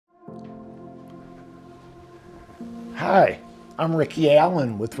Hi, I'm Ricky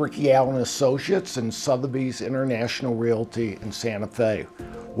Allen with Ricky Allen Associates and Sotheby's International Realty in Santa Fe.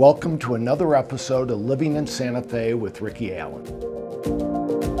 Welcome to another episode of Living in Santa Fe with Ricky Allen.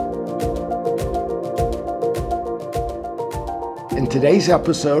 In today's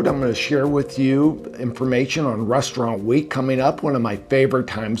episode, I'm going to share with you information on Restaurant Week coming up, one of my favorite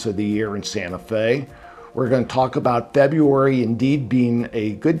times of the year in Santa Fe. We're going to talk about February indeed being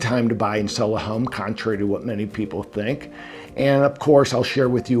a good time to buy and sell a home, contrary to what many people think. And of course, I'll share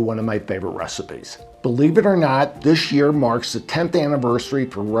with you one of my favorite recipes. Believe it or not, this year marks the 10th anniversary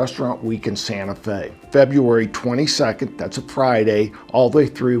for Restaurant Week in Santa Fe. February 22nd, that's a Friday, all the way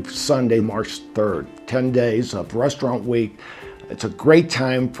through Sunday, March 3rd. 10 days of Restaurant Week. It's a great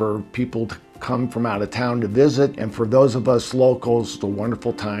time for people to come from out of town to visit, and for those of us locals, it's a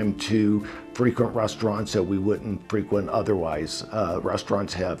wonderful time to frequent restaurants that we wouldn't frequent otherwise.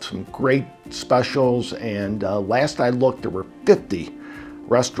 Restaurants have some great specials, and last I looked, there were 50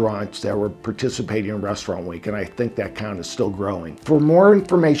 restaurants that were participating in Restaurant Week, and I think that count is still growing. For more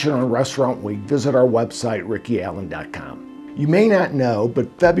information on Restaurant Week, visit our website, rickyallen.com. You may not know,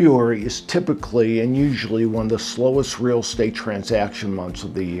 but February is typically and usually one of the slowest real estate transaction months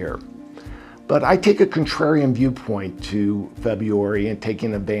of the year. But I take a contrarian viewpoint to February and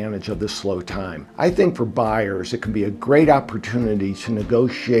taking advantage of this slow time. I think for buyers, it can be a great opportunity to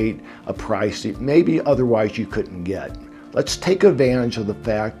negotiate a price that maybe otherwise you couldn't get. Let's take advantage of the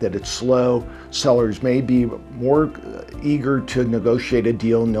fact that it's slow. Sellers may be more eager to negotiate a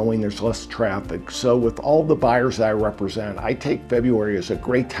deal knowing there's less traffic. So with all the buyers that I represent, I take February as a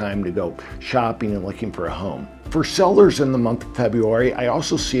great time to go shopping and looking for a home. For sellers in the month of February, I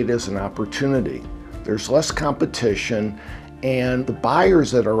also see it as an opportunity. There's less competition, and the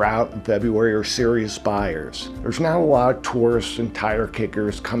buyers that are out in February are serious buyers. There's not a lot of tourists and tire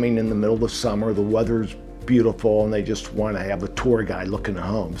kickers coming in the middle of the summer. The weather's beautiful and they just want to have a tour guide looking at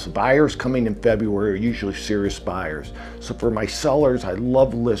homes. The buyers coming in February are usually serious buyers. So for my sellers, I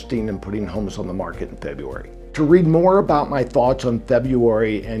love listing and putting homes on the market in February. To read more about my thoughts on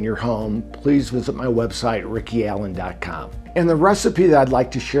February and your home, please visit my website, rickyallen.com. And the recipe that I'd like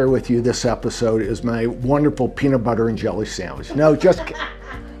to share with you this episode is my wonderful peanut butter and jelly sandwich.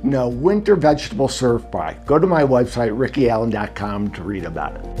 No, winter vegetable stir fry. Go to my website, rickyallen.com, to read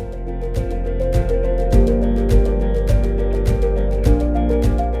about it.